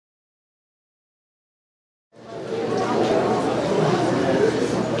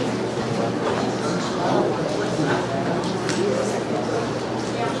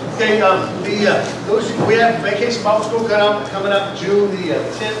Okay, we have Vacation Bible School coming up June the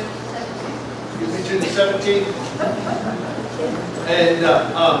 10th, June the 17th, and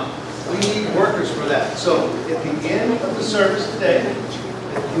we need workers for that. So at the end of the service today,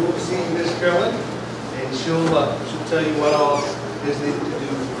 you will see Miss Carolyn, and she'll tell you what all is needed to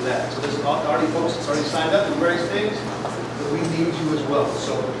do for that. So there's already folks that's already signed up and various things, but we need you as well.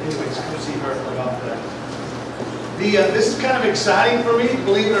 So anyways, come see her about that. This is kind of exciting for me,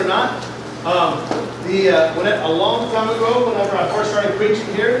 believe it or not. A long time ago, whenever I first started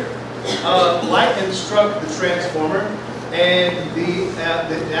preaching here, lightning struck the transformer, and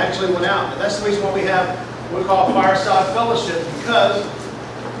it actually went out. And that's the reason why we have what we call Fireside Fellowship, because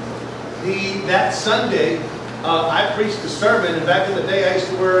that Sunday I preached a sermon, and back in the day I used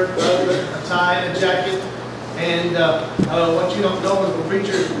to wear a tie and a jacket. And what you don't know is when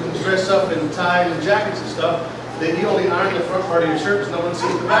preachers dress up in ties and jackets and stuff, then you only iron the front part of your shirt because no one sees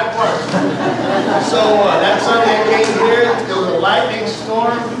the back part. So that Sunday I came here, there was a lightning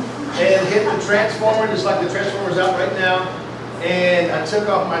storm and hit the transformer, just like the transformer's out right now. And I took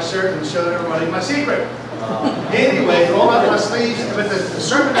off my shirt and showed everybody my secret. Anyway, rolled up my sleeves. But the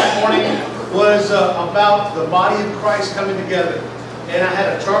sermon that morning was about the body of Christ coming together. And I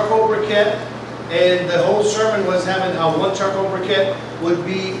had a charcoal briquette, and the whole sermon was having how one charcoal briquette would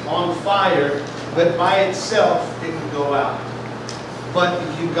be on fire, but by itself it could go out. But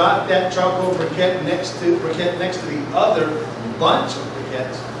if you got that charcoal briquette next to the other bunch of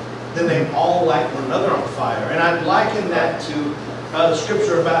briquettes, then they all light one another on fire. And I'd liken that to the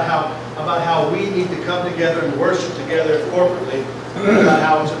scripture about how we need to come together and worship together corporately, about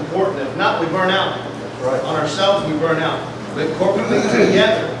how it's important. If not, we burn out. That's right. On ourselves, we burn out. But corporately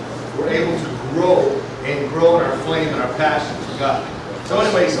together, we're able to grow in our flame and our passion for God. So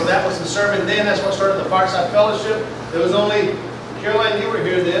anyway, so that was the sermon then. That's what started the Fireside Fellowship. There was only, Caroline, you were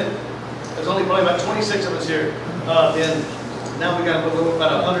here then. There was only probably about 26 of us here then. Now we got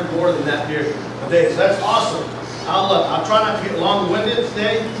about 100 more than that here today. So that's awesome. I'll try not to get long-winded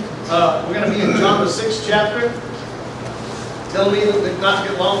today. We're going to be in John the 6th chapter. Telling me that not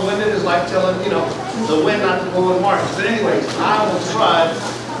to get long-winded is like telling, the wind not to blow in March. But anyways, I will try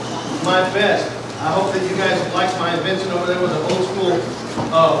my best. I hope that you guys like my invention over there with an old school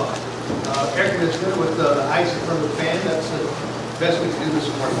air conditioner with the ice in front of the fan. That's the best we can do this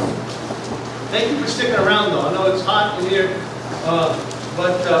morning. Thank you for sticking around though. I know it's hot in here,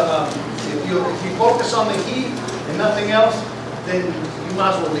 but if you focus on the heat and nothing else, then you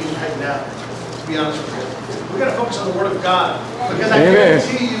might as well leave right now, to be honest with you. We're going to focus on the Word of God, because I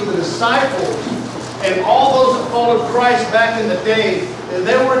guarantee you the disciples and all those that followed Christ back in the day,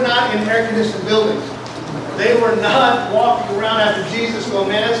 they were not in air-conditioned buildings. They were not walking around after Jesus going,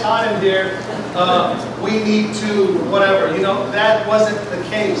 man, it's hot in here. We need to, whatever. That wasn't the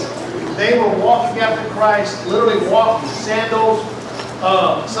case. They were walking after Christ, literally walking, sandals,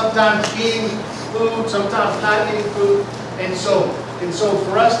 sometimes eating food, sometimes not eating food. And so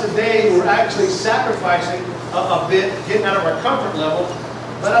for us today, we're actually sacrificing a bit, getting out of our comfort level.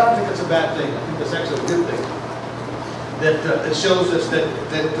 But I don't think that's a bad thing. I think that's actually a good thing. That shows us that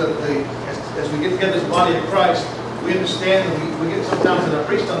as we get together as the body of Christ, we understand, and we get sometimes, and I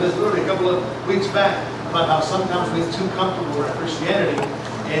preached on this literally a couple of weeks back, about how sometimes we get too comfortable with our Christianity,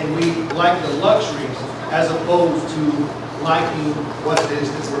 and we like the luxuries as opposed to liking what it is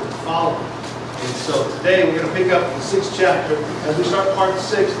that we're following. And so today we're going to pick up the 6th chapter as we start part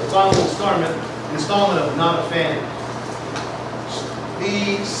 6, the final installment of Not a Fan.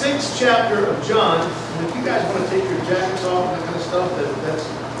 The 6th chapter of John, and if you guys want to take your jackets off and that kind of stuff, that's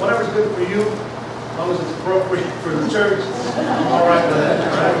whatever's good for you, as long as it's appropriate for the church, I'm all right with that.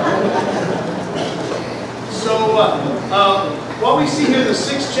 Right? So what we see here in the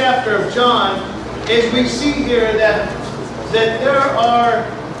 6th chapter of John is we see here that there are,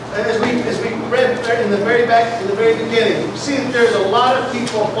 as we read in the very beginning, we see that there's a lot of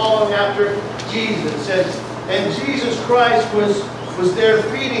people following after Jesus, and Jesus Christ was there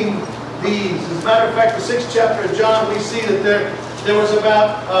feeding these. As a matter of fact, the 6th chapter of John, we see that there was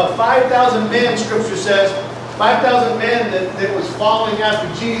about 5,000 men, Scripture says, 5,000 men that was following after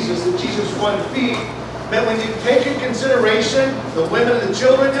Jesus, that Jesus wanted to feed. But when you take in consideration the women and the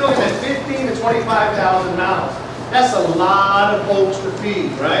children, you're looking at 15 to 25,000 mouths. That's a lot of folks to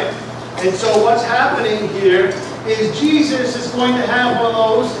feed, right? And so what's happening here is Jesus is going to have one of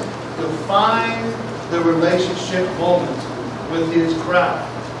those define the relationship moments with his crowd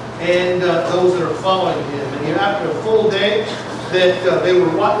and those that are following him. And after a full day that they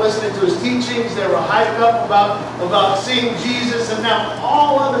were listening to his teachings, they were hyped up about seeing Jesus, and now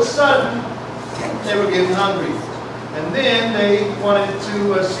all of a sudden they were getting hungry. And then they wanted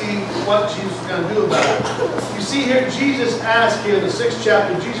to see what Jesus was going to do about it. You see here, Jesus asked here in the 6th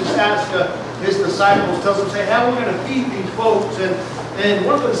chapter, Jesus asked his disciples, tells them, say, how are we going to feed these folks? And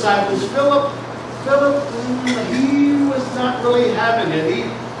one of the disciples, Philip, he was not really having it.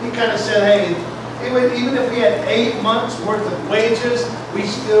 He kind of said, hey, even if we had 8 months worth of wages, we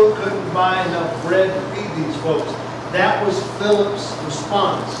still couldn't buy enough bread to feed these folks. That was Philip's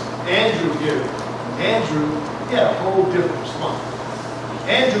response. Andrew here. Andrew, he had a whole different response.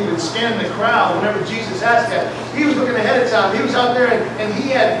 Andrew would scan the crowd whenever Jesus asked that. He was looking ahead of time. He was out there and he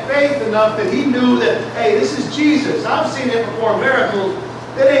had faith enough that he knew that, hey, this is Jesus. I've seen him perform miracles.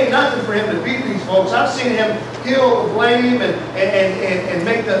 It ain't nothing for him to feed these folks. I've seen him heal the lame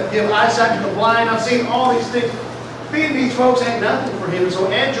and give eyesight to the blind. I've seen all these things. Feeding these folks ain't nothing for him. And so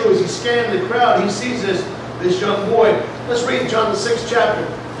Andrew, as he's scanning the crowd, he sees this young boy. Let's read John the 6th chapter.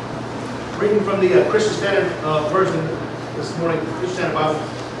 Reading from the Christian Standard Version this morning, Christian Standard Bible.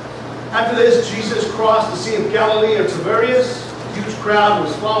 After this, Jesus crossed the Sea of Galilee or Tiberias. A huge crowd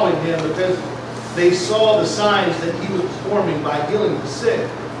was following him because they saw the signs that he was performing by healing the sick.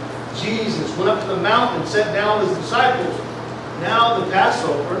 Jesus went up to the mountain and sat down with his disciples. Now the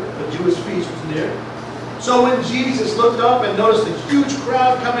Passover, the Jewish feast, was near. So when Jesus looked up and noticed a huge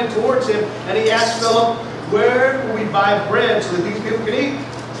crowd coming towards him, and he asked Philip, where will we buy bread so that these people can eat?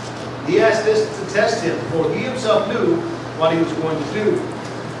 He asked this to test him, for he himself knew what he was going to do.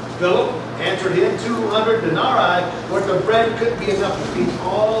 Philip answered him, 200 denarii worth of bread couldn't be enough to feed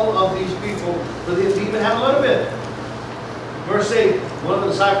all of these people, for them to even have a little bit. Verse 8, one of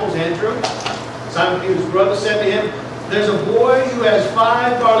the disciples, Andrew, Simon Peter's brother, said to him, there's a boy who has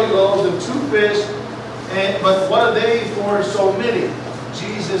 5 barley loaves and 2 fish, but what are they for so many?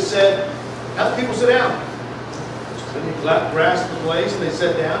 Jesus said, have the people sit down. And he grasped the place, and they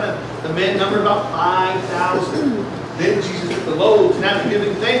sat down, and the men numbered about 5,000. Then Jesus took the loaves, and after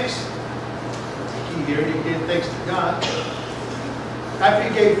giving thanks, the key here, he gave thanks to God. After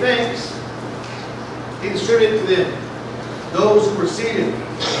he gave thanks, he distributed to them, those who were seated.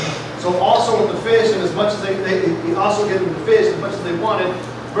 So also with the fish, and as much as he also gave them the fish, as much as they wanted.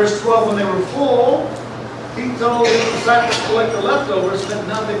 Verse 12, when they were full, he told his disciples to collect the leftovers, so that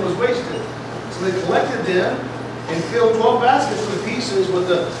nothing was wasted. So they collected them, and filled 12 baskets with pieces with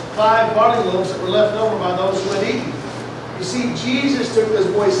the 5 barley loaves that were left over by those who had eaten. You see, Jesus took this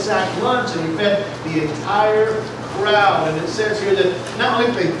boy's sack lunch and he fed the entire crowd. And it says here that not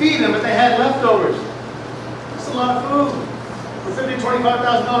only did they feed them, but they had leftovers. That's a lot of food. For $50,000 to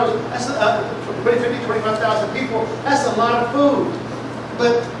 $25,000, that's for 50,000 to 25,000 people, that's a lot of food.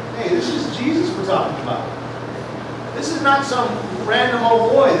 But hey, this is Jesus we're talking about. This is not some random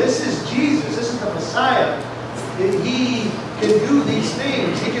old boy. This is Jesus. This is the Messiah. He can do these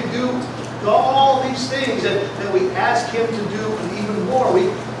things. He can do all these things that we ask him to do and even more. We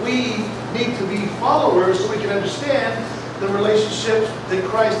need to be followers so we can understand the relationships that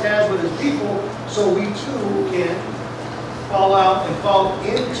Christ has with his people, so we too can fall out and fall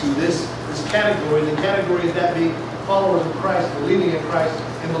into this category. The category is that being followers of Christ, believing in Christ,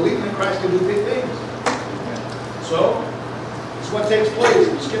 and believing in Christ can do big things. So, it's what takes place.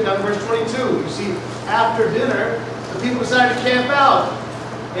 Let's get down to verse 22. You see, after dinner, the people decided to camp out.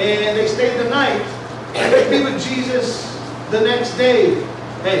 And they stayed the night. And they be with Jesus the next day.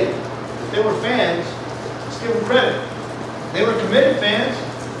 Hey, if they were fans, let's give them credit. They were committed fans.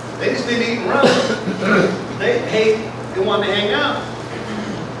 They just didn't eat and run. They wanted to hang out.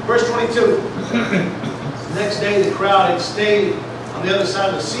 Verse 22. Next day, the crowd had stayed on the other side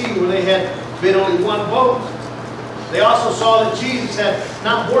of the sea where they had been only one boat. They also saw that Jesus had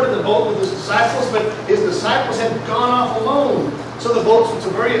not boarded the boat with his disciples, but his disciples had gone off alone. So the boats from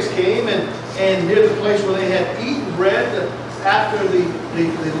Tiberias came and near the place where they had eaten bread after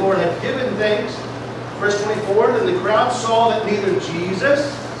the Lord had given thanks. Verse 24, then the crowd saw that neither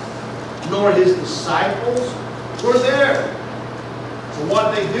Jesus nor his disciples were there. So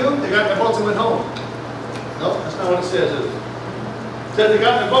what did they do? They got their boats and went home. No, that's not what it says, is it? It said they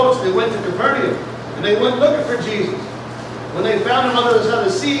got their boats and they went to Capernaum. And they went looking for Jesus. When they found him on the other side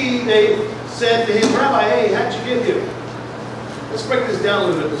of the sea, they said to him, Rabbi, hey, how'd you get here? Let's break this down a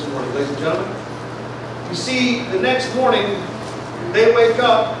little bit this morning, ladies and gentlemen. You see, the next morning, they wake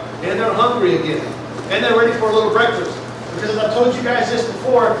up and they're hungry again. And they're ready for a little breakfast. Because as I've told you guys this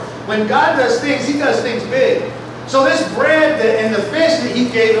before, when God does things, he does things big. So this bread and the fish that he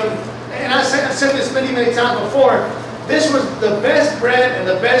gave them, and I said this many, many times before, this was the best bread and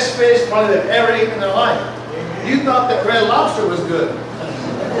the best fish probably they've ever eaten in their life. Amen. You thought that red lobster was good.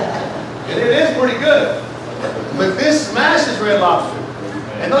 And it is pretty good. But this smashes red lobster.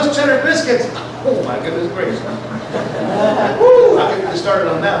 And those cheddar biscuits, oh my goodness gracious. Woo! I could get started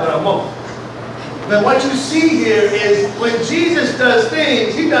on that, but I won't. But what you see here is when Jesus does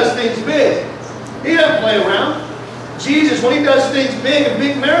things, he does things big. He doesn't play around. Jesus, when he does things big and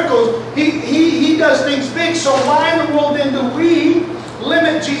big miracles, he does things big. So why in the world then do we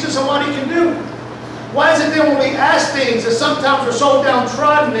limit Jesus on what he can do? Why is it then when we ask things that sometimes we're so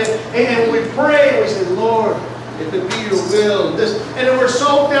downtrodden and we pray and we say, Lord, if it be your will, and this, and then we're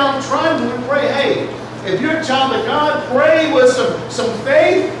so downtrodden, we pray, hey, if you're a child of God, pray with some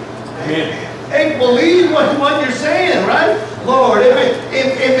faith. Hey, believe what you're saying, right? Lord, if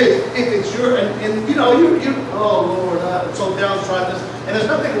it's your, and you know, you oh Lord, I'm so downtrodden. And there's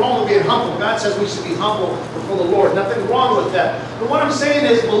nothing wrong with being humble. God says we should be humble before the Lord. Nothing wrong with that. But what I'm saying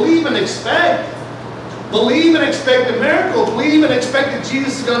is believe and expect. Believe and expect a miracle. Believe and expect that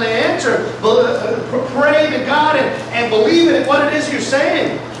Jesus is going to answer. Pray to God and believe in what it is you're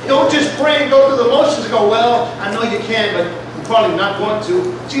saying. Don't just pray and go through the motions and go, well, I know you can, but you're probably not going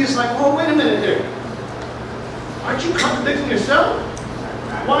to. Jesus is like, well, wait a minute here. Aren't you contradicting yourself?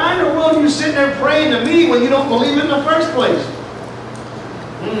 Why in the world are you sitting there praying to me when you don't believe it in the first place?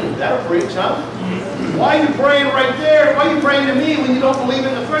 That'll preach, huh? Why are you praying right there? Why are you praying to me when you don't believe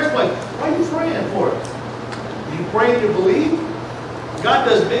it in the first place? Why are you praying for it? Are you praying to believe? God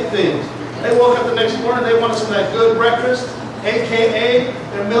does big things. They woke up the next morning, they wanted some of that good breakfast, a.k.a.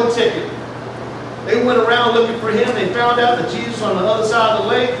 their meal ticket. They went around looking for him. They found out that Jesus was on the other side of the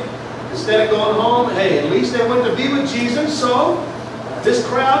lake. Instead of going home, hey, at least they went to be with Jesus. So this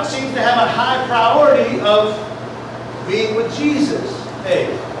crowd seems to have a high priority of being with Jesus. Hey,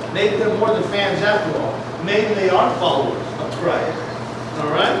 maybe they're more than fans after all. Maybe they are followers of Christ.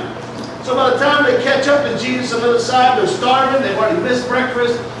 All right? So by the time they catch up to Jesus on the other side, they're starving. They've already missed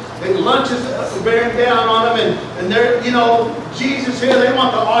breakfast. Their lunch is bearing down on them. And they're, you know, Jesus here, they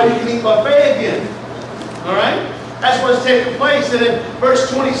want the all-you-can-eat buffet again. All right? That's what's taking place. And in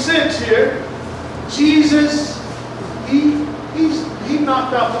verse 26 here, Jesus, he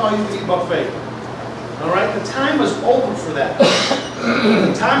knocked out the all-you-can-eat buffet. All right? The time was over for that.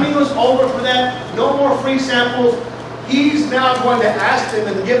 The timing was over for that. No more free samples. He's now going to ask them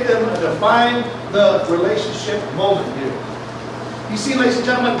and give them a define the relationship moment here. You see, ladies and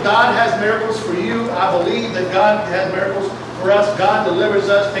gentlemen, God has miracles for you. I believe that God has miracles for us. God delivers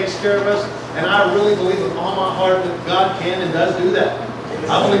us, takes care of us. And I really believe with all my heart that God can and does do that.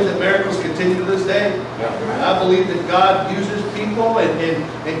 I believe that miracles continue to this day. I believe that God uses people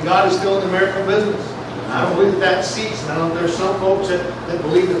and God is still in the miracle business. I don't believe that ceased. I know there's some folks that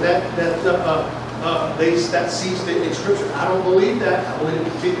believe that ceased in Scripture. I don't believe that. I believe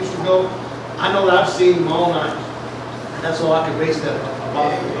it continues to go. I know that I've seen them all night. That's all I can base that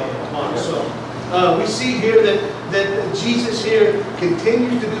upon. So we see here that Jesus here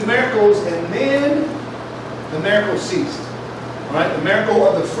continues to do miracles, and then the miracle ceased. All right, the miracle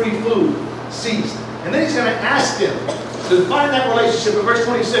of the free food ceased, and then he's going to ask them to find that relationship in verse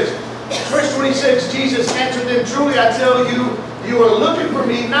 26. Verse 26, Jesus answered them, truly I tell you, you are looking for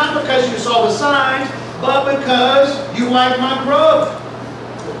me not because you saw the signs, but because you like my grub.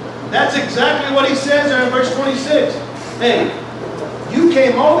 That's exactly what he says there in verse 26. Hey, you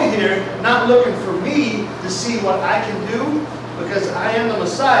came over here not looking for me to see what I can do because I am the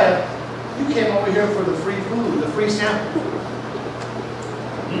Messiah. You came over here for the free food, the free sample.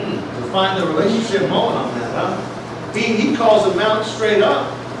 To find the relationship moment on that, huh? He calls them out straight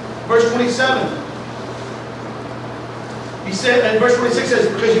up. Verse 27. He said, and verse 26 says,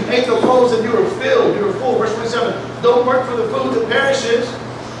 because you ate the loaves and you were filled, you were full. Verse 27, don't work for the food that perishes,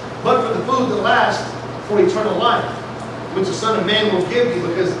 but for the food that lasts for eternal life, which the Son of Man will give you,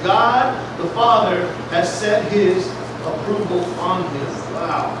 because God, the Father, has set his approval on him.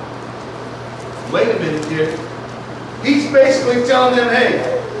 Wow. Wait a minute here. He's basically telling them,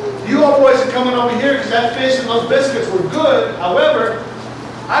 hey, you all boys are coming over here because that fish and those biscuits were good. However,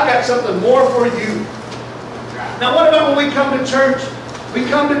 I got something more for you. Now, what about when we come to church? We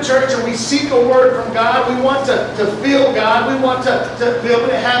come to church and we seek a word from God. We want to feel God. We want to be able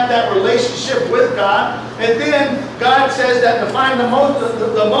to have that relationship with God. And then God says that to find the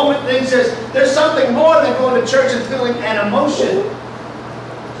moment thing says, there's something more than going to church and feeling an emotion.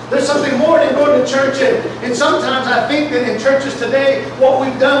 There's something more than going to church. And sometimes I think that in churches today, what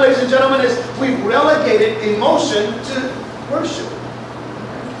we've done, ladies and gentlemen, is we've relegated emotion to worship.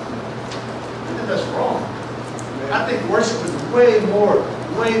 I think that's wrong. I think worship is way more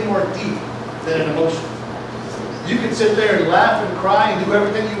deep than an emotion. You can sit there and laugh and cry and do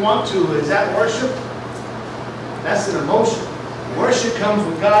everything you want to. Is that worship? That's an emotion. Worship comes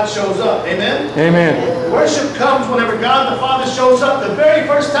when God shows up. Amen? Amen. Worship comes whenever God the Father shows up. The very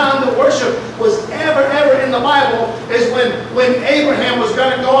first time that worship was ever in the Bible is when Abraham was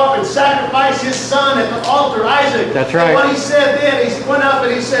going to go up and sacrifice his son at the altar, Isaac. That's right. And what he said then, he went up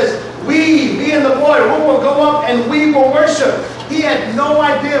and he says, me and the boy, we will go up and we will worship. He had no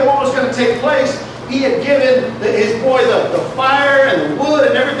idea what was going to take place. He had given his boy the fire and the wood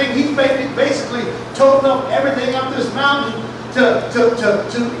and everything. He basically totaled up everything up this mountain to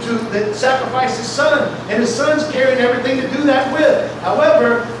sacrifice his son. And his son's carrying everything to do that with.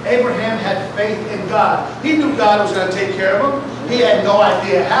 However, Abraham had faith in God. He knew God was going to take care of him. He had no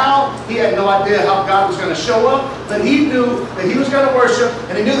idea how. He had no idea how God was going to show up. But he knew that he was going to worship.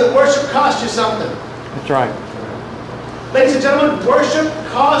 And he knew that worship cost you something. That's right. Ladies and gentlemen, worship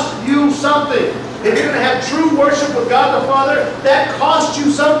costs you something. If you're going to have true worship with God the Father, that costs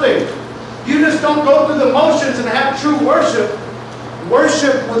you something. You just don't go through the motions and have true worship.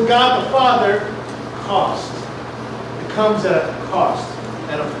 Worship with God the Father costs. It comes at a cost,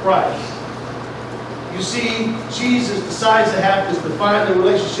 at a price. You see, Jesus decides to have this define the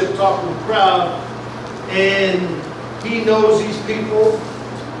relationship talk with the crowd, and he knows these people,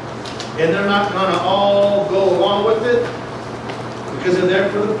 and they're not going to all go along with it because they're there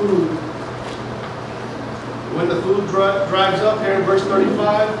for the food. When the food dries up here in verse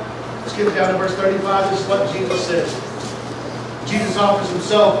 35, skip down to verse 35, this is what Jesus says. Jesus offers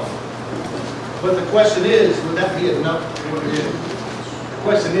himself, but the question is, would that be enough for you? The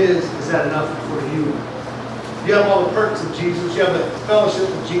question is that enough for you? You have all the perks of Jesus, you have the fellowship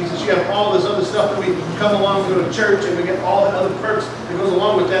of Jesus, you have all this other stuff that we come along and go to church and we get all the other perks that goes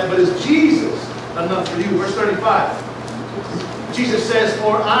along with that, but is Jesus enough for you? Verse 35. Jesus says,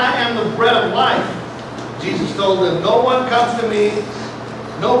 for I am the bread of life. Jesus told them, no one comes to me,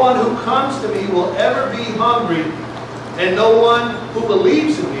 no one who comes to me will ever be hungry, and no one who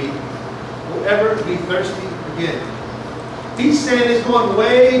believes in me will ever be thirsty again. He's saying it's going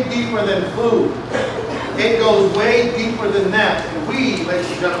way deeper than food. It goes way deeper than that. And we, ladies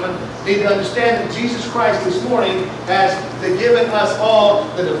and gentlemen, need to understand that Jesus Christ this morning has given us all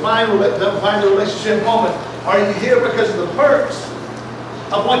the divine relationship moment. Are you here because of the perks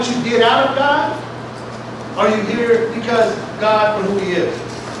of what you get out of God? Are you here because God for who He is?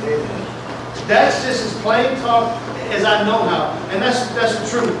 Amen. That's just as plain talk as I know how. And that's the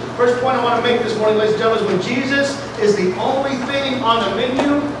truth. First point I want to make this morning, ladies and gentlemen, is when Jesus is the only thing on the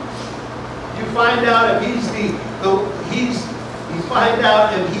menu, you find out if He's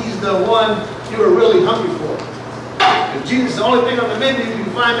the one you were really hungry for. If Jesus is the only thing on the menu, you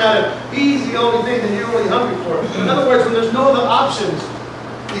find out if He's the only thing that you're really hungry for. In other words, when there's no other options,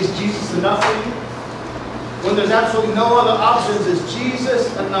 is Jesus enough for you? When there's absolutely no other options, is Jesus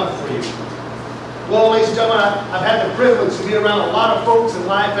enough for you? Well, ladies and gentlemen, I've had the privilege to be around a lot of folks in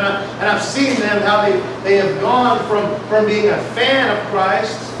life, and I've seen them, how they have gone from being a fan of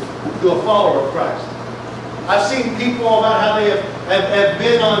Christ to a follower of Christ. I've seen people about how they have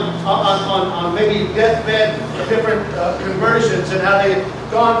been on maybe deathbed different conversions, and how they've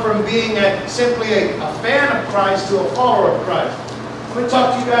gone from being simply a fan of Christ to a follower of Christ. I'm going to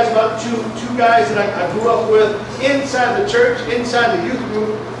talk to you guys about two guys that I grew up with inside the church, inside the youth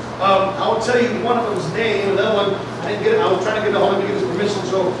group. I will tell you one of them's name, and the other one I didn't get. I was trying to get the Holy to give his permission,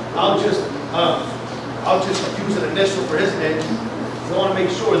 so I'll just use an initial for his name. I want to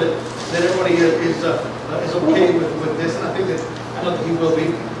make sure that everybody is okay with this, and I know that he will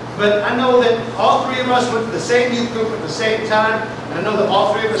be. But I know that all three of us went to the same youth group at the same time, and I know that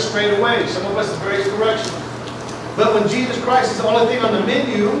all three of us strayed away. Some of us in various directions. But when Jesus Christ is the only thing on the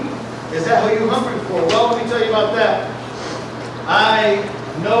menu, is that who you're hungry for? Well, let me tell you about that. I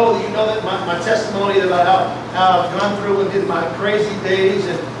know that you know that my testimony about how I've gone through and did my crazy days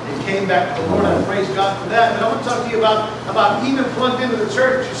and came back to the Lord. I praise God for that. But I want to talk to you about even plugged into the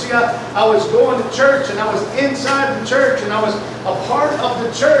church. You see, I was going to church, and I was inside the church, and I was a part of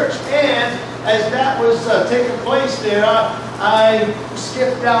the church. And as that was taking place there, I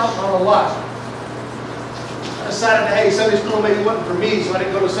skipped out on a lot. I decided that, hey, Sunday school maybe wasn't for me, so I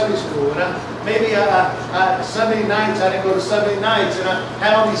didn't go to Sunday school. And maybe Sunday nights, I didn't go to Sunday nights. And I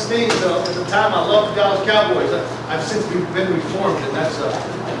had all these things. At the time, I loved the Dallas Cowboys. I've since been reformed, and that's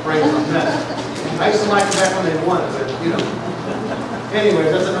praise on that. I used to like them back when they won, but, you know.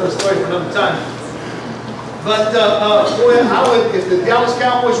 Anyway, that's another story for another time. But, if the Dallas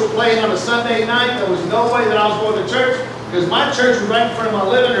Cowboys were playing on a Sunday night, there was no way that I was going to church, because my church was right in front of my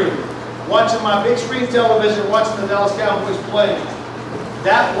living room, watching my big screen television, watching the Dallas Cowboys play.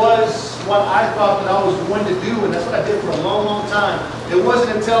 that was what I thought that I was going to do, and that's what I did for a long, long time. It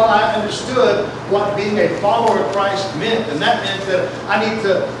wasn't until I understood what being a follower of Christ meant, and that meant that I need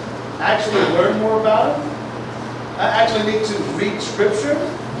to actually learn more about it. I actually need to read Scripture.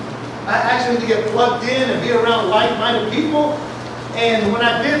 I actually need to get plugged in and be around like-minded people. And when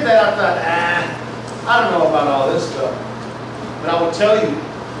I did that, I thought, I don't know about all this stuff. But I will tell you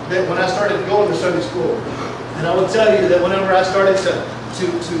that when I started going to Sunday school, and I will tell you that whenever I started to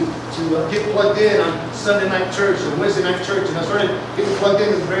get plugged in on Sunday night church and Wednesday night church, and I started getting plugged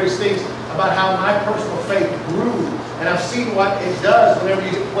into various things about how my personal faith grew, and I've seen what it does whenever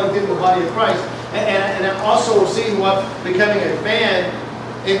you get plugged into the body of Christ, and I've also seen what becoming a fan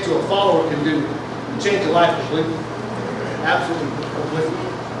into a follower can do, to change your life completely, absolutely completely.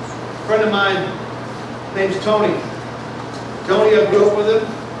 A friend of mine named Tony. Tony, I grew up with him.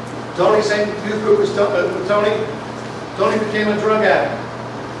 Tony, same youth group as Tony. Tony became a drug addict.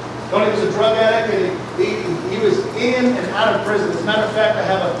 Tony was a drug addict, and he was in and out of prison. As a matter of fact, I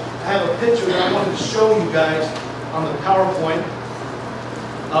have a picture that I wanted to show you guys on the PowerPoint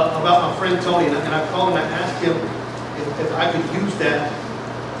about my friend Tony. And I called him and I asked him if I could use that,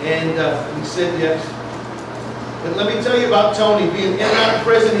 and he said yes. But let me tell you about Tony. Being in and out of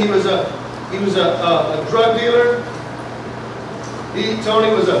prison, he was a drug dealer.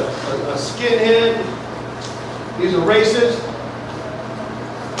 Tony was a skinhead. He was a racist.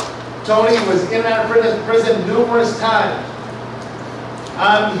 Tony was in and out of prison numerous times.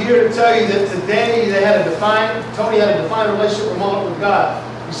 I'm here to tell you that today Tony had a defined relationship moment with God.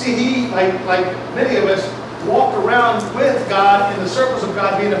 You see, he, like many of us, walked around with God in the circles of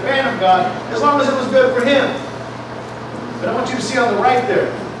God, being a fan of God, as long as it was good for him. But I want you to see on the right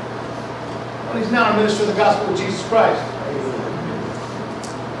there, Tony's now a minister of the gospel of Jesus Christ.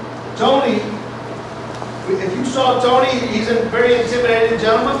 Tony, if you saw Tony, he's a very intimidating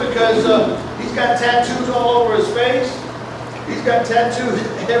gentleman because he's got tattoos all over his face. He's got tattoos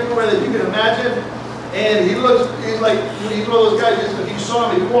everywhere that you can imagine. And he's one of those guys, if you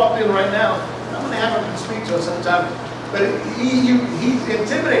saw him, if you walked in right now, I'm going to have him speak to us sometime. But he's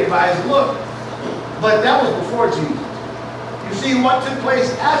intimidated by his look. But that was before Jesus. You see, what took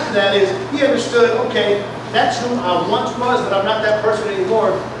place after that is he understood, okay, that's who I once was, but I'm not that person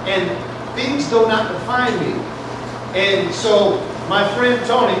anymore. And things do not define me. And so my friend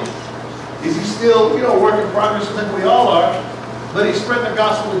Tony, is he still, work in progress, like we all are, but he's spreading the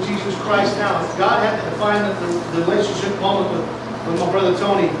gospel of Jesus Christ now. God had to define the relationship moment with my brother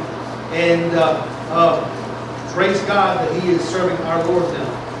Tony. And praise God that he is serving our Lord now.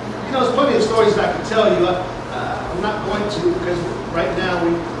 There's plenty of stories that I can tell you. I'm not going to, because right now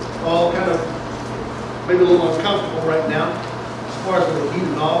we all kind of maybe a little uncomfortable right now as far as with the heat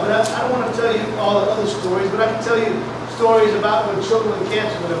and all. But I don't want to tell you all the other stories, but I can tell you stories about when children with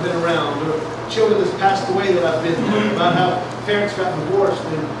cancer that have been around, or children that's passed away that I've been through, about how parents got divorced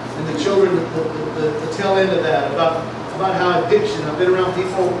and the children, the tail end of that, about how addiction. I've been around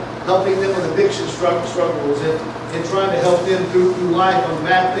people helping them with addiction struggles and trying to help them through life on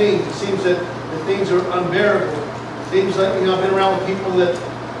bad things. It seems that things are unbearable. Seems like, I've been around with people that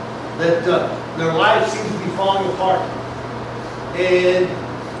their life seems to be falling apart. And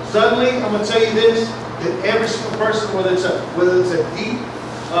suddenly, I'm going to tell you this, that every single person, whether it's a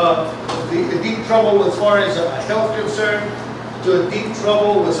deep trouble as far as a health concern, to a deep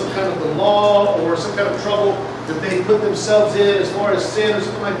trouble with some kind of the law, or some kind of trouble that they put themselves in as far as sin or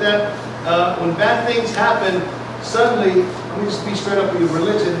something like that, when bad things happen, suddenly, let me just be straight up with you, a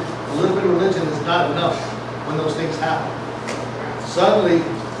little bit of religion is not enough when those things happen. Suddenly,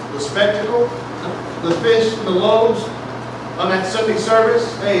 the spectacle, the fish and the loaves on that Sunday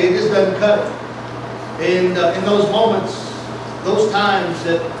service, hey, it just doesn't cut it. And in those moments, those times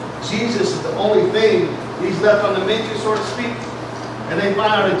that Jesus is the only thing he's left on the menu, so to speak, and they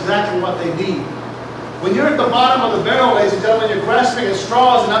find out exactly what they need. When you're at the bottom of the barrel, ladies and gentlemen, you're grasping at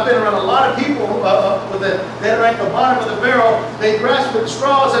straws, and I've been around a lot of people that are at the bottom of the barrel. They grasp at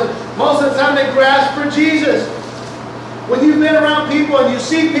straws, and most of the time they grasp for Jesus. When you've been around people and you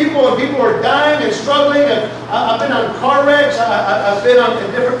see people and people are dying and struggling, and I've been on car wrecks, I've been on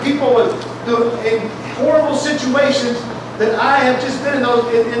different people in horrible situations, that I have just been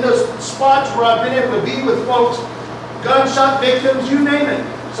in those spots where I've been able to be with folks, gunshot victims, you name it.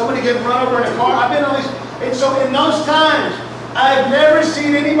 Somebody getting run over in a car. I've been on these. And so in those times, I've never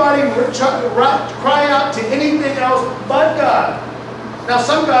seen anybody cry out to anything else but God. Now,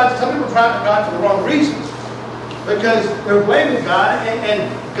 some people cry to God for the wrong reasons, because they're blaming God,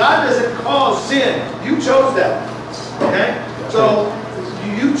 and God doesn't cause sin. You chose that. Okay? So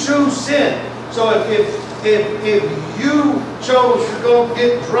you choose sin. So if If you chose to go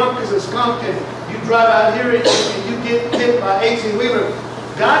get drunk as a skunk and you drive out here and you get hit by 18-wheeler,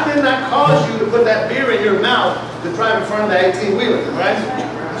 God did not cause you to put that beer in your mouth to drive in front of the 18-wheeler, right?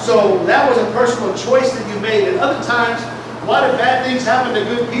 So that was a personal choice that you made. And other times, why do bad things happen to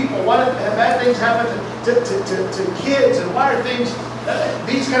good people? Why do bad things happen to kids? And why are things,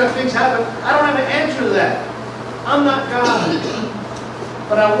 these kind of things happen? I don't have an answer to that. I'm not God.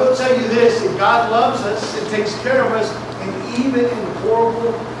 But I will tell you this, if God loves us and takes care of us, and even in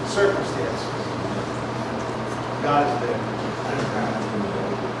horrible circumstances, God is there.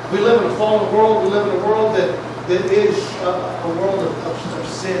 We live in a fallen world. We live in a world that is a world of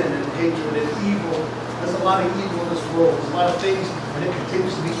sin and hatred and evil. There's a lot of evil in this world. There's a lot of things, and it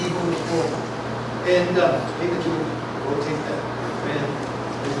continues to be evil in this world. And maybe you will take that. Man,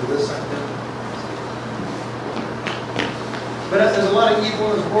 maybe this side down. But there's a lot of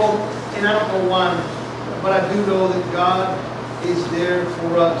evil in this world, and I don't know why. But I do know that God is there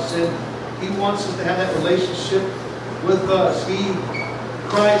for us, and He wants us to have that relationship with us. He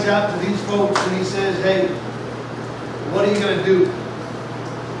cries out to these folks, and He says, hey, what are you going to do?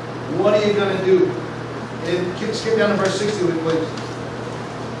 What are you going to do? And skip down to verse 60 with me, please.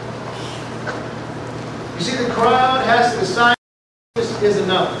 You see, the crowd has to decide this is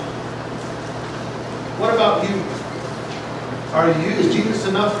enough. What about you? Is Jesus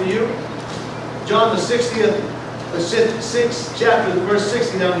enough for you? John the 6th chapter, verse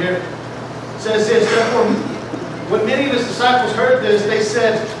 60 down here, says this, therefore, when many of His disciples heard this, they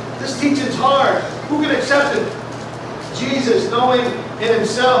said, this teaching's hard. Who can accept it? Jesus, knowing in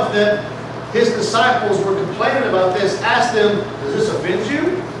Himself that His disciples were complaining about this, asked them, does this offend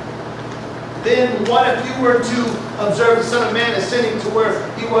you? Then what if you were to observe the Son of Man ascending to where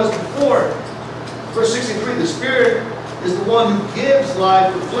He was before? Verse 63, the Spirit is the one who gives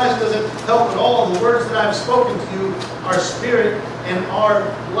life. The flesh doesn't help at all. The words that I've spoken to you are spirit and are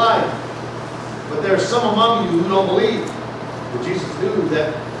life. But there are some among you who don't believe. But Jesus knew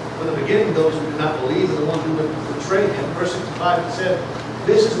that from the beginning those who did not believe are the ones who would betray Him. Verse 65 he said,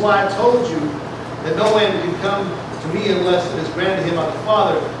 this is why I told you that no man can come to me unless it is granted him by the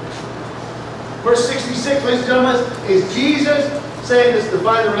Father. Verse 66, ladies and gentlemen, is Jesus saying this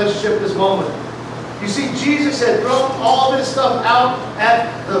divine relationship at this moment. You see, Jesus had thrown all this stuff out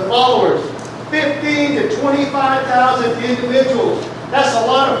at the followers. 15 to 25,000 individuals. That's a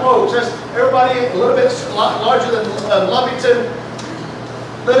lot of folks. That's everybody a little bit larger than Lovington,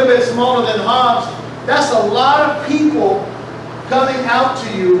 a little bit smaller than Hobbs. That's a lot of people coming out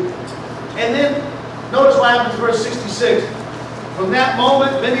to you. And then, notice what happens in verse 66. From that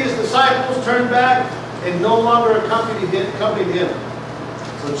moment, many of His disciples turned back and no longer accompanied him.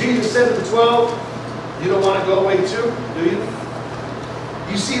 So Jesus said to the 12, you don't want to go away too, do you?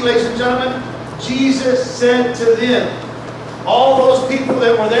 You see, ladies and gentlemen, Jesus said to them, all those people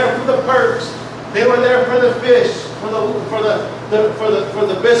that were there for the perks, they were there for the fish, for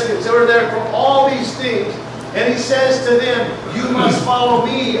the biscuits, they were there for all these things. And He says to them, you must follow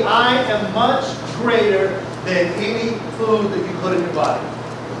me. I am much greater than any food that you put in your body.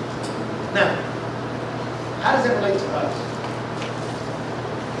 Now, how does that relate to us?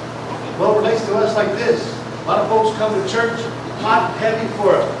 Well, it relates to us like this. A lot of folks come to church hot and heavy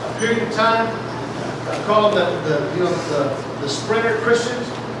for a period of time. I call them the sprinter Christians,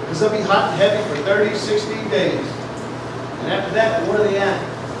 because they'll be hot and heavy for 30, 60 days. And after that, where are they at?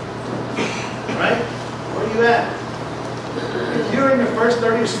 Right? Where are you at? If you're in your first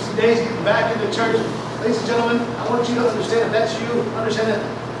 30 or 60 days getting back into church, ladies and gentlemen, I want you to understand, if that's you, understand that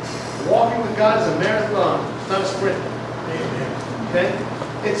walking with God is a marathon. It's not a sprint. Amen. Okay?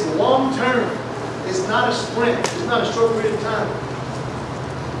 It's long term. It's not a sprint. It's not a short period of time.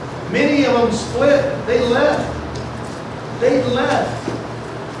 Many of them split. They left. They left.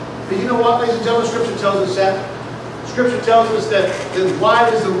 But you know what, ladies and gentlemen, Scripture tells us that. Scripture tells us that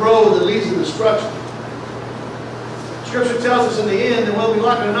wide is the road that leads to destruction. Scripture tells us in the end that whether we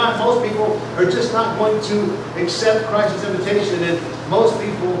like it or not, most people are just not going to accept Christ's invitation. And most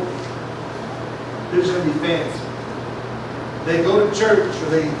people, they're just going to be fans. They go to church or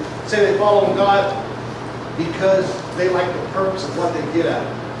they say they follow God because they like the perks of what they get out of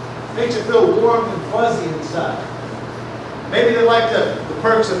it. Makes you feel warm and fuzzy inside. Maybe they like the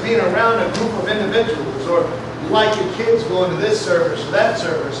perks of being around a group of individuals, or you like your kids going to this service or that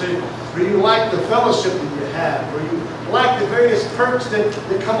service, or you like the fellowship that you have, or you like the various perks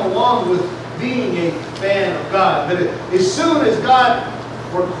that come along with being a fan of God. But as soon as God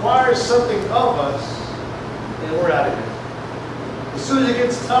requires something of us, then we're out of here. As soon as it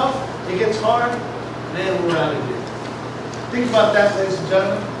gets tough, it gets hard, then we're out of here. Think about that, ladies and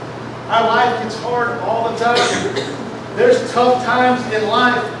gentlemen. I Our life gets hard all the time. There's tough times in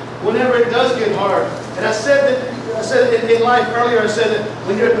life whenever it does get hard. And I said in life earlier, I said that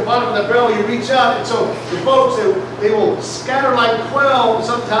when you're at the bottom of the barrel, you reach out. And so the folks, they will scatter like quail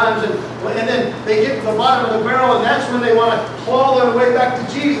sometimes, and then they get to the bottom of the barrel, and that's when they want to claw their way back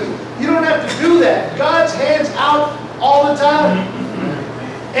to Jesus. You don't have to do that. God's hand's out all the time.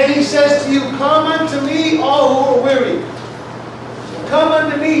 And He says to you, come unto me, all who are weary. Come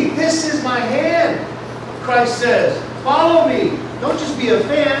unto me. This is my hand, Christ says. Follow me. Don't just be a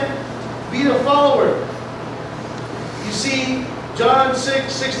fan. Be a follower. You see, John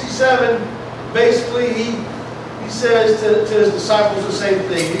 6:67, basically he says to his disciples the same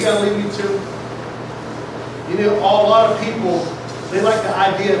thing. You got to leave me too. You know, a lot of people, they like the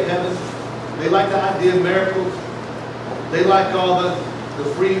idea of heaven. They like the idea of miracles. They like all the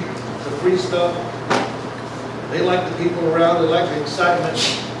free stuff. They like the people around. They like the excitement.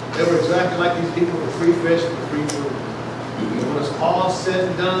 They were exactly like these people with free fish and free food. And when it's all said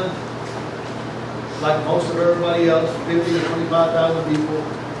and done, like most of everybody else, 50 to 25,000 people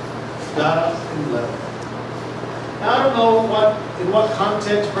got up and left. Now, I don't know in what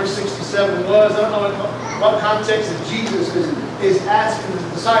context verse 67 was. I don't know in what context that Jesus is asking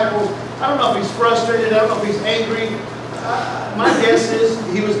his disciples. I don't know if he's frustrated. I don't know if he's angry. My guess is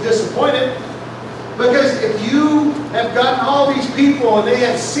he was disappointed. Because if you have gotten all these people and they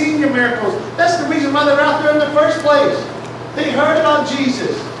have seen your miracles, that's the reason why they're out there in the first place. They heard about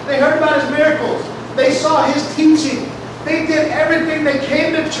Jesus. They heard about his miracles. They saw his teaching. They did everything. They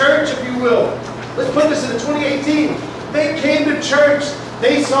came to church, if you will. Let's put this in 2018. They came to church.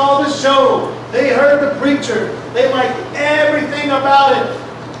 They saw the show. They heard the preacher. They liked everything about it.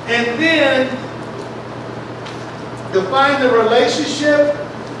 And then, define the relationship.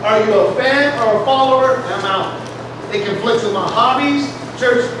 Are you a fan or a follower? I'm out. It conflicts with my hobbies.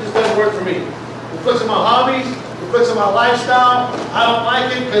 Church just doesn't work for me. It conflicts with my hobbies. It conflicts with my lifestyle. I don't like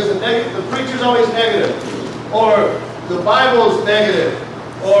it because the preacher's always negative. Or the Bible's negative.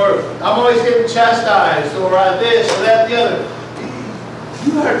 Or I'm always getting chastised. Or this or that, the other.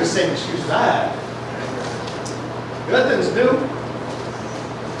 You heard the same excuses I had. Nothing's new.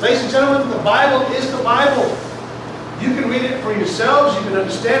 Ladies and gentlemen, the Bible is the Bible. You can read it for yourselves. You can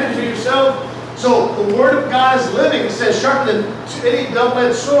understand it for yourself. So the Word of God is living. It says sharper than any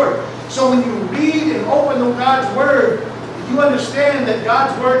double-edged sword. So when you read and open God's Word, you understand that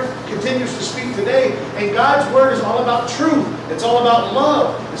God's Word continues to speak today. And God's Word is all about truth. It's all about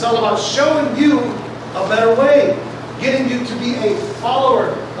love. It's all about showing you a better way. Getting you to be a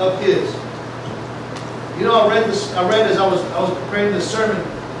follower of His. You know, I read as I was preparing this sermon.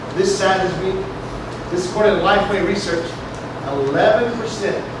 This saddens me. This is according to Lifeway Research.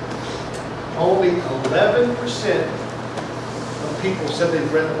 11%, only 11% of people said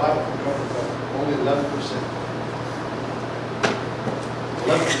they've read the Bible from cover to cover. Only 11%.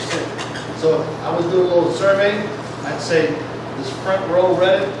 11%. So I was doing a little survey. I'd say this front row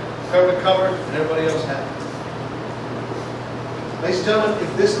read it, cover to cover, and everybody else had it. Ladies and gentlemen,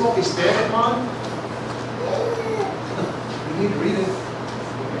 if this is what we stand upon, you need to read it.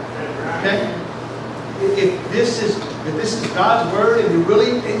 Okay? If this is God's Word and you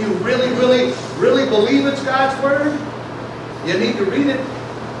really believe it's God's Word, you need to read it.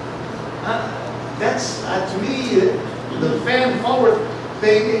 That's to me the fan forward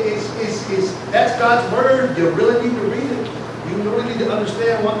thing is that's God's Word. You really need to read it. You really need to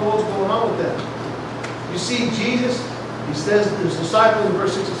understand what's going on with that. You see, Jesus, he says to his disciples in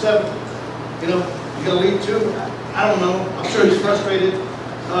verse 67, you know, you're going to leave too? I don't know. I'm sure he's frustrated.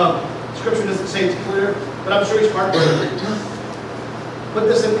 Scripture doesn't say it's clear, but I'm sure he's heartbroken. Put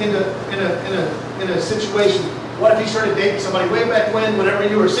this in a situation. What if he started dating somebody way back whenever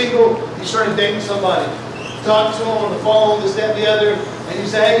you were single, you started dating somebody. Talk to him on the phone, this, that, and the other, and you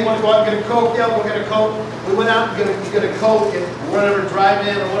say, hey, you want to go out and get a Coke? Yeah, we'll get a Coke. We went out and get a Coke and whatever,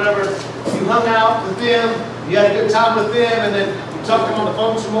 drive-in or whatever. You hung out with them, you had a good time with them, and then you talked to them on the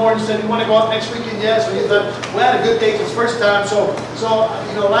phone some more, and you said, you want to go out next weekend? Yes. So you thought, we had a good date this first time, so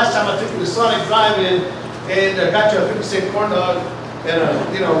you know, last time I took you to Sonic Drive-In and got you a 50-cent corn dog and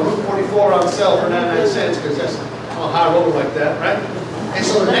Route 44 on sale for 99 cents because that's on a high road like that, right? And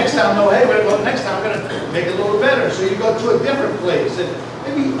so the next time, hey, next time I'm going to make it a little better. So you go to a different place and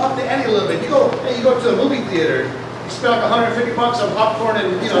maybe up the ante a little bit. You go to a movie theater. You spend like $150 on popcorn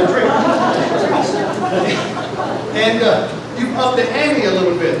and drink. And you up the ante a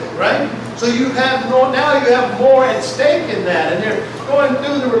little bit, right? So now you have more at stake in that, and you're going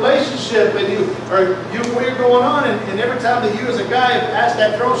through the relationship, and where you're going on, and every time that you as a guy asked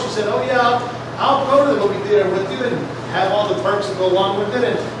that girl, she said, "Oh yeah, I'll go to the movie theater with you," and have all the perks that go along with it,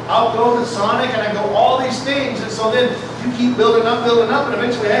 and I'll go to Sonic, and I go all these things, and so then you keep building up, and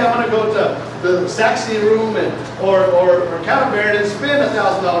eventually, hey, I want to go to the Saxony room or Calabar and spend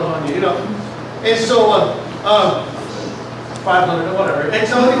 $1,000 on you, you know. And so, 500 or whatever. And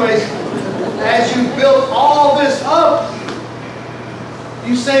so anyways, as you build all this up,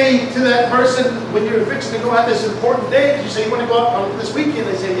 you say to that person, when you're fixing to go out this important date, you say, you want to go out on this weekend?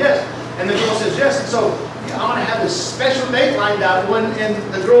 They say, yes. And the girl says, yes. And so, I want to have this special date lined out. When in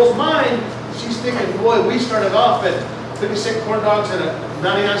the girl's mind, she's thinking, boy, we started off at 50-cent corn dogs and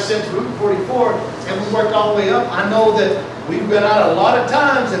 99 cents Route 44, and we worked all the way up. I know that we've been out a lot of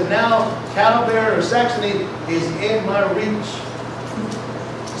times, and now Calabar or Saxony is in my reach.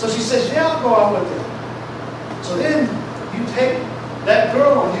 So she says, yeah, I'll go out with you. So then you take that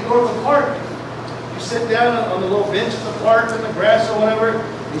girl and you go to the park. You sit down on the little bench at the park in the grass or whatever,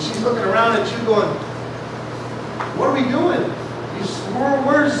 and she's looking around at you going, what are we doing?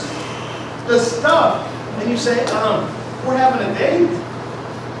 Where's the stuff? And you say, we're having a date.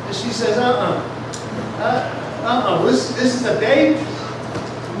 And she says, this is a date?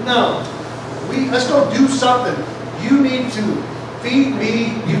 No. Let's go do something. You need to feed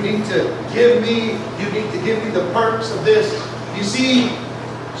me. You need to give me. You need to give me the perks of this. You see,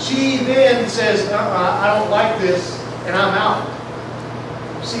 she then says, I don't like this, and I'm out.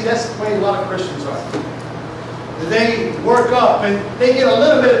 See, that's the way a lot of Christians are. They work up and they get a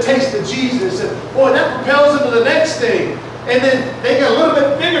little bit of taste of Jesus, and boy, that propels them to the next thing. And then they get a little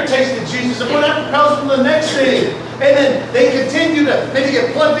bit bigger taste of Jesus, and boy, that propels them to the next thing. And then they continue to maybe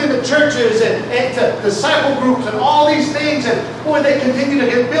get plugged into churches and to disciple groups and all these things, and boy, they continue to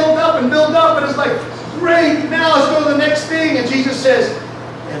get built up, and it's like, great, now let's go to the next thing. And Jesus says,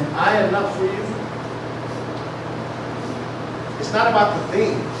 am I enough for you? It's not about the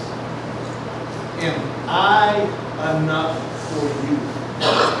things. Am I enough for you?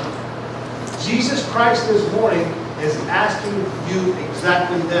 Jesus Christ this morning is asking you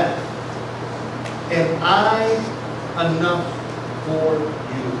exactly that. Am I enough for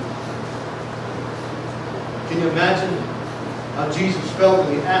you? Can you imagine how Jesus felt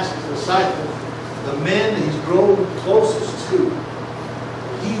when he asked his disciples, the men that he's grown closest to?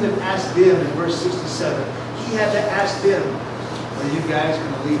 He even asked them in verse 67. He had to ask them, are you guys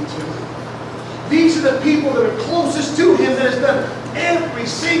going to leave too? These are the people that are closest to him, that has done every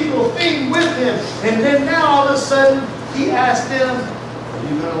single thing with him. And then now all of a sudden, he asked them, are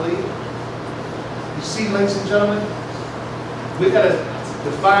you going to leave? You see, ladies and gentlemen, we've got to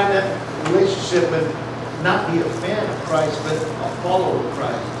define that relationship and not be a fan of Christ, but a follower of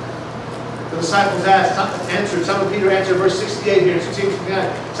Christ. The disciples answered, Simon Peter answered, verse 68 here,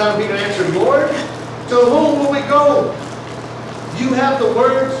 16-69. Simon Peter answered, Lord, to whom will we go? You have the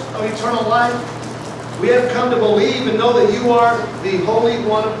words of eternal life. We have come to believe and know that you are the Holy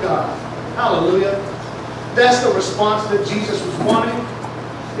One of God. Hallelujah. That's the response that Jesus was wanting.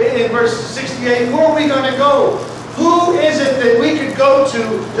 In verse 68, where are we going to go? Who is it that we could go to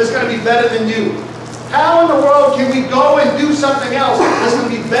that's going to be better than you? How in the world can we go and do something else that's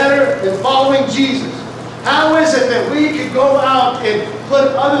going to be better than following Jesus? How is it that we could go out and put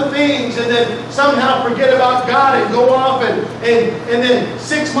other things and then somehow forget about God and go off and then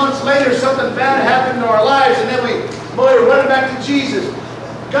 6 months later something bad happened in our lives and then we're running back to Jesus?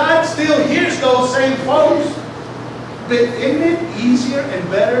 God still hears those same folks. But isn't it easier and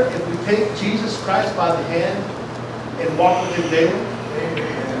better if we take Jesus Christ by the hand and walk with him daily?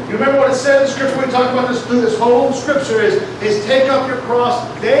 Amen. You remember what it said in Scripture? We talked about this through this whole Scripture is take up your cross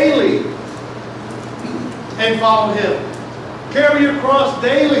daily and follow him. Carry your cross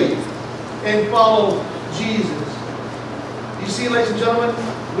daily and follow Jesus. You see, ladies and gentlemen,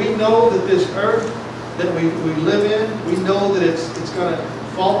 we know that this earth that we live in, we know that it's going to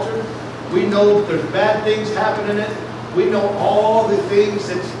falter. We know that there's bad things happening in it. We know all the things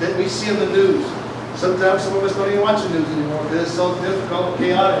that we see in the news. Sometimes some of us don't even watch the news anymore because it's so difficult and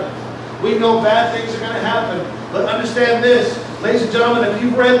chaotic. We know bad things are going to happen. But understand this, ladies and gentlemen, if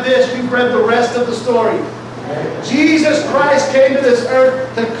you've read this, you've read the rest of the story. Jesus Christ came to this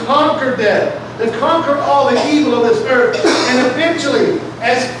earth to conquer death, to conquer all the evil of this earth, and eventually,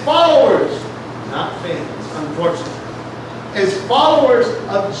 as followers, not fans, unfortunately, as followers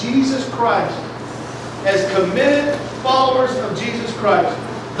of Jesus Christ, as committed followers of Jesus Christ,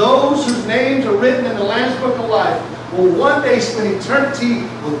 those whose names are written in the Lamb's Book of Life will one day spend eternity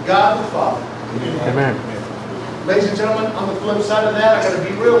with God the Father. Amen. Ladies and gentlemen, on the flip side of that, I got to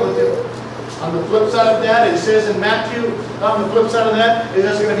be real with you. On the flip side of that, it says in Matthew, on the flip side of that,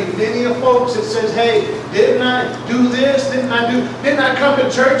 there's going to be many of folks that says, hey, didn't I do this? Didn't I come to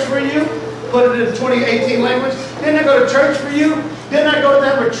church for you? Put it in 2018 language. Didn't I go to church for you? Didn't I go to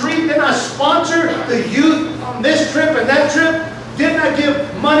that retreat? Didn't I sponsor the youth on this trip and that trip? Didn't I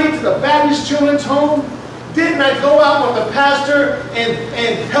give money to the Baptist Children's Home? Didn't I go out with the pastor and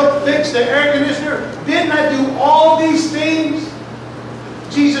help fix the air conditioner? Didn't I do all these things?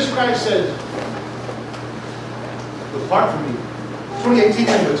 Jesus Christ says, depart from me. 2018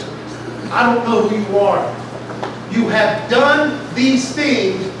 English. I don't know who you are. You have done these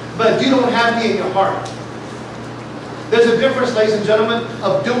things, but you don't have me in your heart. There's a difference, ladies and gentlemen,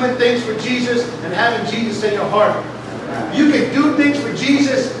 of doing things for Jesus and having Jesus in your heart. You can do things for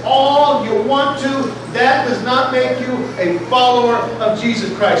Jesus all you want to. That does not make you a follower of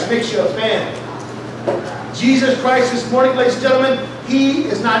Jesus Christ. Makes you a fan. Jesus Christ this morning, ladies and gentlemen, He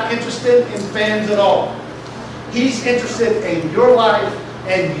is not interested in fans at all. He's interested in your life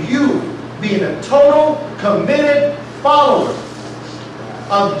and you being a total, committed follower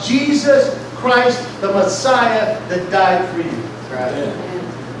of Jesus Christ, the Messiah that died for you. Right.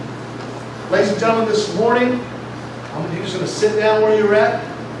 Ladies and gentlemen, this morning, you're just going to sit down where you're at.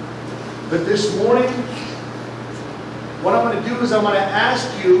 But this morning, what I'm going to do is I'm going to ask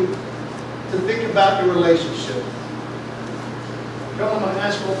you to think about your relationship. Come on, I'm going to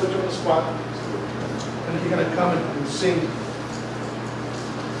ask you to put you on the spot. And you're going to come and sing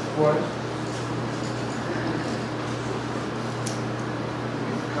for us.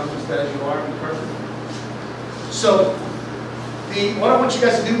 Come just as you are, be perfect. So, what I want you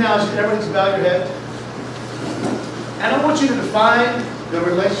guys to do now is everybody's bow your head. And I want you to define the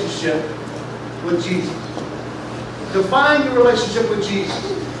relationship with Jesus. Define your relationship with Jesus.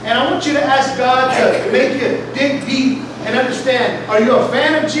 And I want you to ask God to make you dig deep and understand. Are you a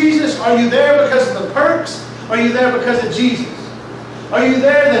fan of Jesus? Are you there because of the perks? Are you there because of Jesus? Are you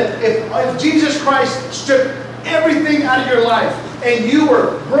there that if Jesus Christ stripped everything out of your life and you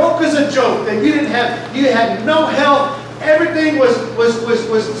were broke as a joke, that you had no health, everything was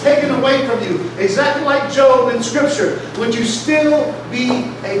taken away from you, exactly like Job in Scripture, would you still be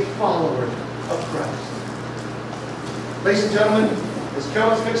a follower of Christ? Ladies and gentlemen, as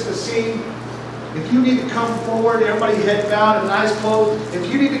Carol's fixed the scene, if you need to come forward, everybody head bowed and eyes closed, if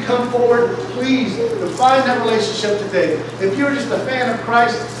you need to come forward, please define that relationship today. If you're just a fan of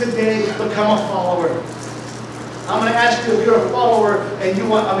Christ today, become a follower. I'm going to ask you if you're a follower and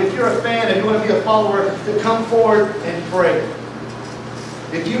if you're a fan and you want to be a follower, to come forward and pray.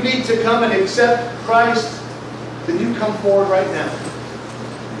 If you need to come and accept Christ, then you come forward right now.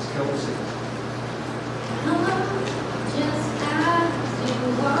 Let's come and sing. Just as you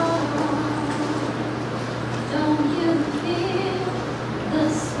are, don't you feel the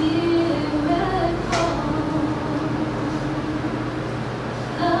Spirit call?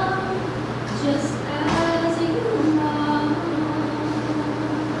 Come, just as you are.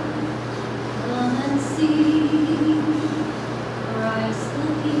 Come and see Christ the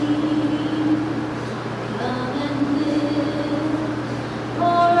King. Come and live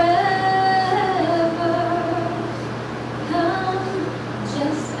forever. Come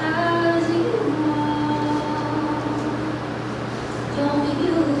just as you are. Don't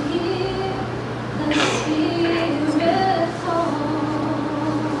you hear the Spirit call?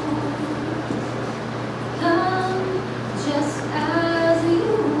 Come just as you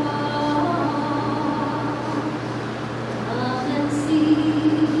are. Come and see.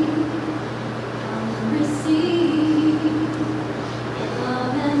 Come and receive.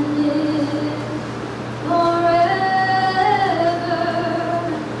 Come and live forever.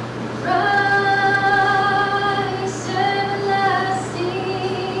 Christ everlasting.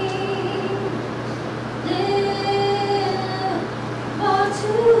 Live for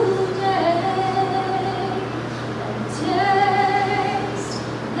today and taste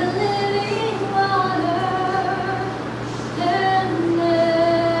the living water and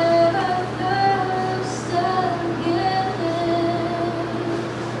never thirst again.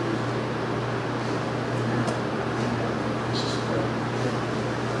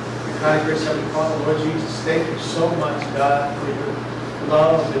 Kind grace, Heavenly Father, Lord Jesus, thank you so much, God, for your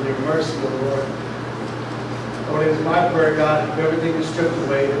love and your mercy, Lord. Lord, it is my prayer, God, if everything is stripped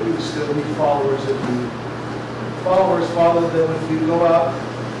away, that we would still be followers of you. Followers, Father, that when we go out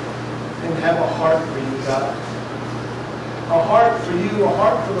and have a heart for you, God. A heart for you, a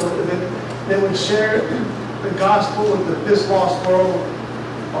heart for that would share the gospel with this lost world.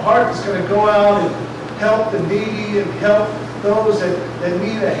 A heart that's going to go out and help the needy and help those that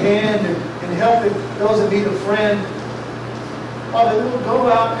need a hand and help those that need a friend. Father, we'll go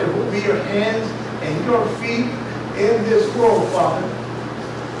out and we'll be your hands and your feet in this world, Father.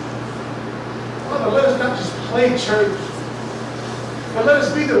 Father, let us not just play church, but let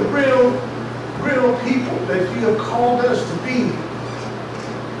us be the real real people that you have called us to be.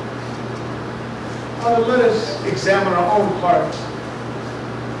 Father, let us examine our own hearts.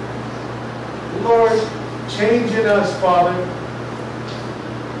 Lord, change in us, Father,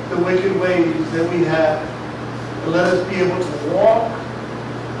 the wicked ways that we have. And let us be able to walk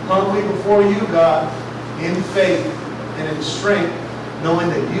humbly before you, God, in faith and in strength, knowing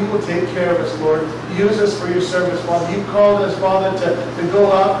that you will take care of us, Lord. Use us for your service, Father. You called us, Father, to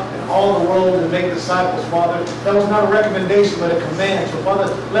go out in all the world and make disciples, Father. That was not a recommendation, but a command. So,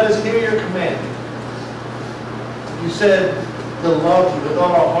 Father, let us hear your command. You said to love you with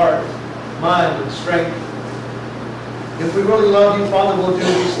all our heart, mind, and strength. If we really love you, Father, we'll do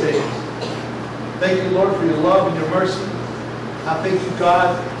these things. Thank you, Lord, for your love and your mercy. I thank you,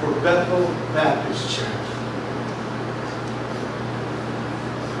 God, for Bethel Baptist Church.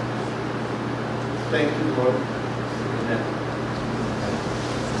 Thank you, Lord. Amen.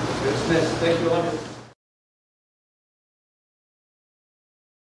 Dismissed. Thank you, Lord.